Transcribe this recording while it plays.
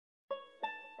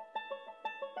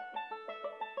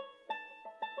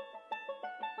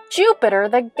Jupiter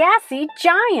the Gassy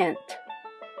Giant.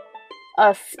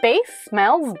 A Space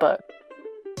Smells Book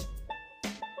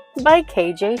by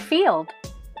K.J. Field.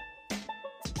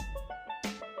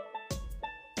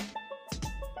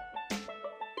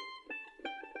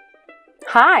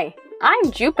 Hi,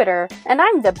 I'm Jupiter, and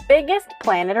I'm the biggest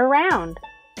planet around.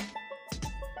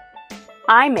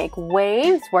 I make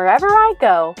waves wherever I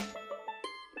go.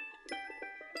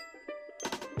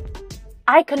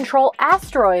 I control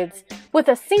asteroids with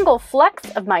a single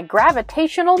flex of my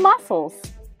gravitational muscles.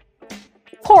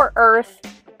 Poor Earth,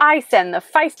 I send the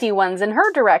feisty ones in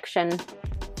her direction.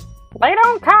 They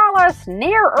don't call us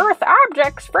near-Earth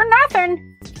objects for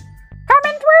nothing.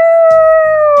 Coming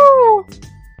through!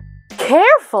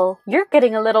 Careful, you're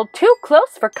getting a little too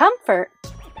close for comfort.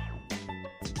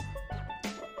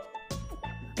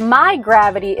 My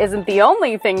gravity isn't the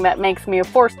only thing that makes me a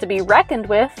force to be reckoned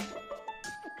with.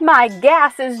 My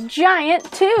gas is giant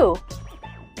too.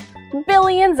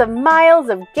 Billions of miles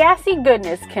of gassy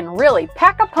goodness can really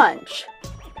pack a punch.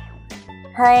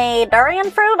 Hey,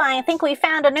 durian fruit, I think we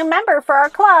found a new member for our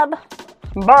club.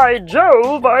 By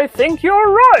Jove, I think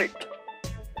you're right.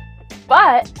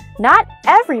 But not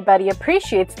everybody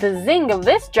appreciates the zing of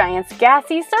this giant's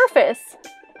gassy surface.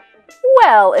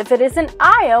 Well, if it isn't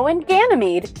Io and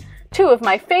Ganymede, two of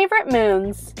my favorite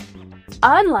moons.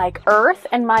 Unlike Earth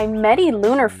and my many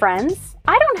lunar friends,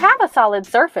 I don't have a solid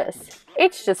surface.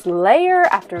 It's just layer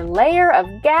after layer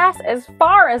of gas as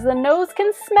far as the nose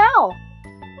can smell.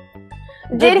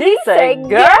 Did he say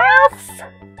gas?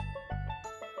 Gas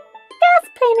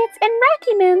planets and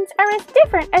rocky moons are as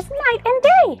different as night and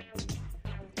day.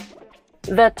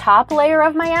 The top layer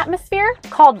of my atmosphere,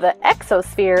 called the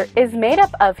exosphere, is made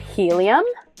up of helium,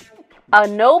 a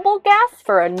noble gas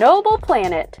for a noble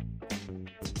planet.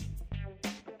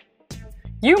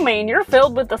 You mean you're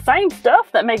filled with the same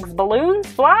stuff that makes balloons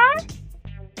fly?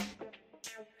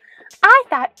 I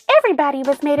thought everybody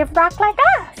was made of rock like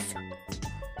us.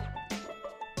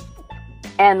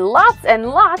 And lots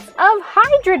of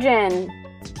hydrogen.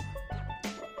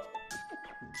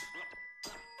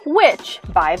 Which,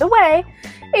 by the way,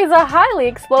 is a highly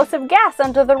explosive gas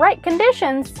under the right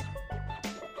conditions.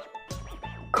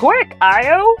 Quick,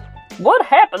 Io! What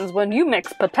happens when you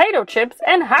mix potato chips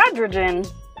and hydrogen?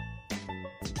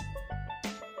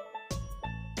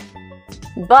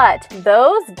 But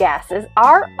those gases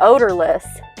are odorless.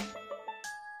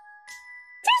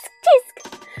 Tisk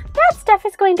tisk! That stuff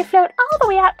is going to float all the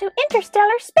way out to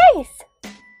interstellar space.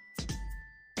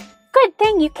 Good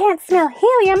thing you can't smell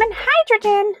helium and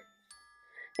hydrogen.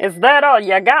 Is that all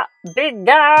you got, big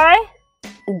guy?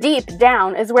 Deep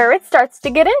down is where it starts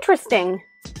to get interesting.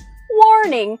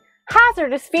 Warning!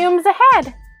 Hazardous fumes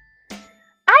ahead.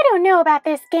 I don't know about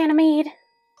this, Ganymede.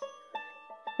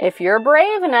 If you're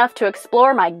brave enough to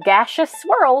explore my gaseous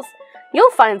swirls, you'll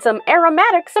find some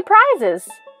aromatic surprises.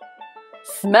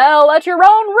 Smell at your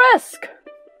own risk.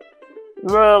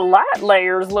 The light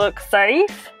layers look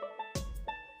safe.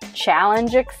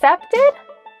 Challenge accepted?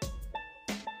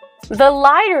 The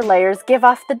lighter layers give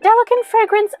off the delicate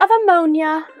fragrance of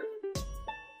ammonia.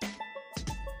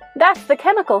 That's the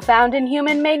chemical found in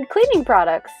human-made cleaning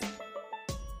products.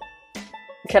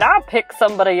 Could I pick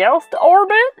somebody else to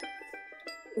orbit?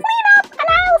 Clean up an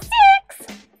aisle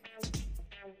 6!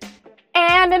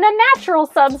 And in a natural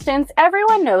substance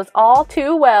everyone knows all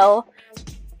too well.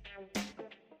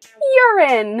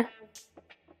 Urine.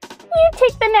 You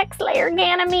take the next layer,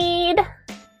 Ganymede.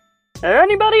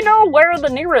 Anybody know where the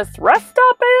nearest rest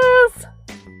stop is?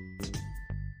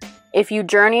 If you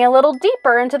journey a little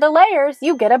deeper into the layers,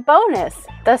 you get a bonus.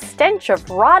 The stench of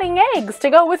rotting eggs to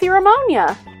go with your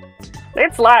ammonia.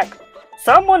 It's like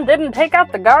someone didn't take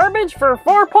out the garbage for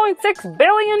 4.6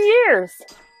 billion years.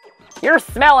 You're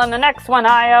smelling the next one,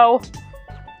 Io.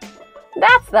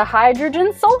 That's the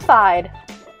hydrogen sulfide.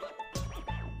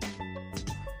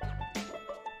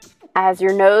 As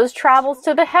your nose travels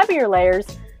to the heavier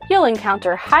layers, you'll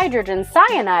encounter hydrogen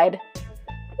cyanide.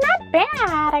 Not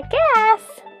bad, I guess.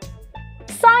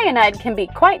 Cyanide can be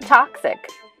quite toxic.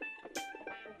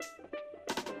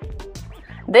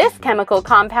 This chemical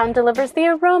compound delivers the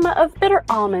aroma of bitter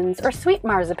almonds or sweet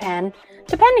marzipan,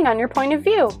 depending on your point of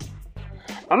view.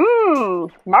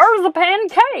 Marzipan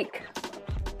cake!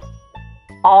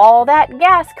 All that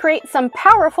gas creates some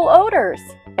powerful odors.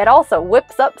 It also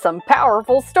whips up some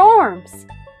powerful storms.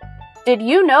 Did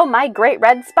you know my great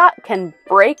red spot can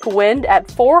break wind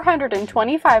at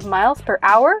 425 miles per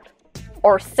hour?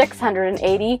 Or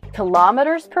 680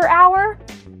 kilometers per hour?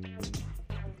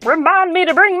 Remind me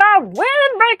to bring my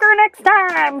windbreaker next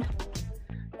time!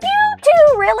 You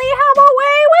two really have a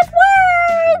way with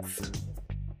words!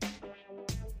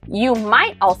 You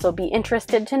might also be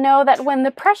interested to know that when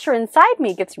the pressure inside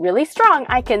me gets really strong,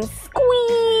 I can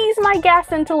squeeze my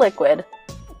gas into liquid.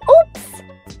 Oops!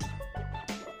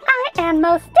 I am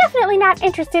most definitely not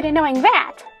interested in knowing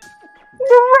that.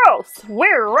 Gross!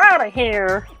 We're out of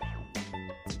here!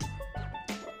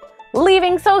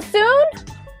 Leaving so soon?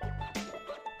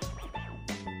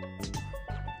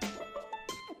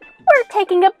 We're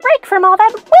taking a break from all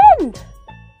that wind.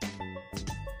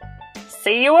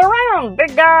 See you around,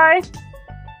 big guy!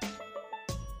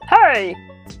 Hey!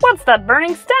 What's that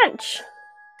burning stench?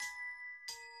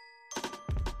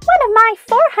 One of my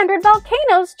 400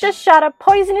 volcanoes just shot a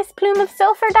poisonous plume of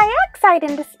sulfur dioxide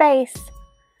into space.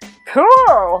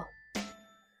 Cool!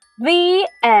 The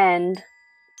end.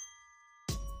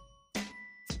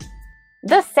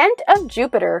 The scent of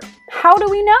Jupiter. How do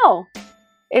we know?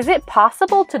 Is it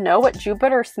possible to know what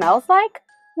Jupiter smells like?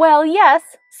 Well, yes,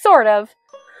 sort of.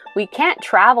 We can't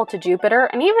travel to Jupiter,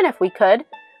 and even if we could,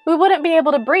 we wouldn't be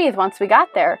able to breathe once we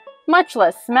got there, much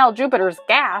less smell Jupiter's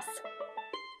gas.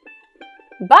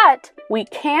 But we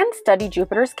can study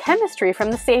Jupiter's chemistry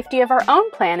from the safety of our own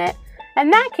planet,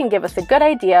 and that can give us a good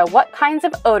idea what kinds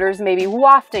of odors may be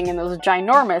wafting in those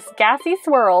ginormous gassy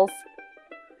swirls.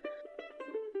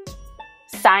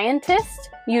 Scientists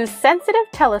use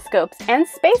sensitive telescopes and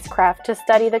spacecraft to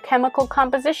study the chemical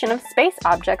composition of space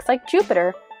objects like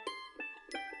Jupiter.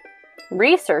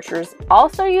 Researchers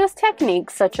also use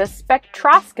techniques such as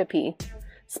spectroscopy.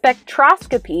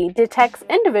 Spectroscopy detects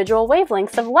individual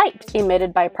wavelengths of light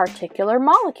emitted by particular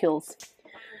molecules.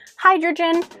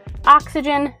 Hydrogen,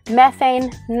 oxygen,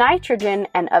 methane, nitrogen,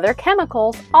 and other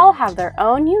chemicals all have their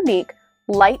own unique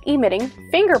light-emitting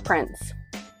fingerprints.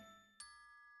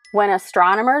 When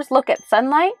astronomers look at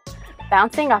sunlight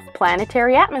bouncing off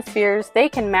planetary atmospheres, they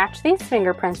can match these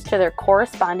fingerprints to their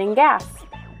corresponding gas.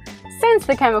 Since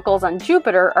the chemicals on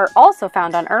Jupiter are also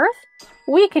found on Earth,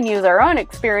 we can use our own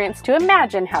experience to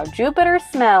imagine how Jupiter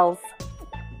smells.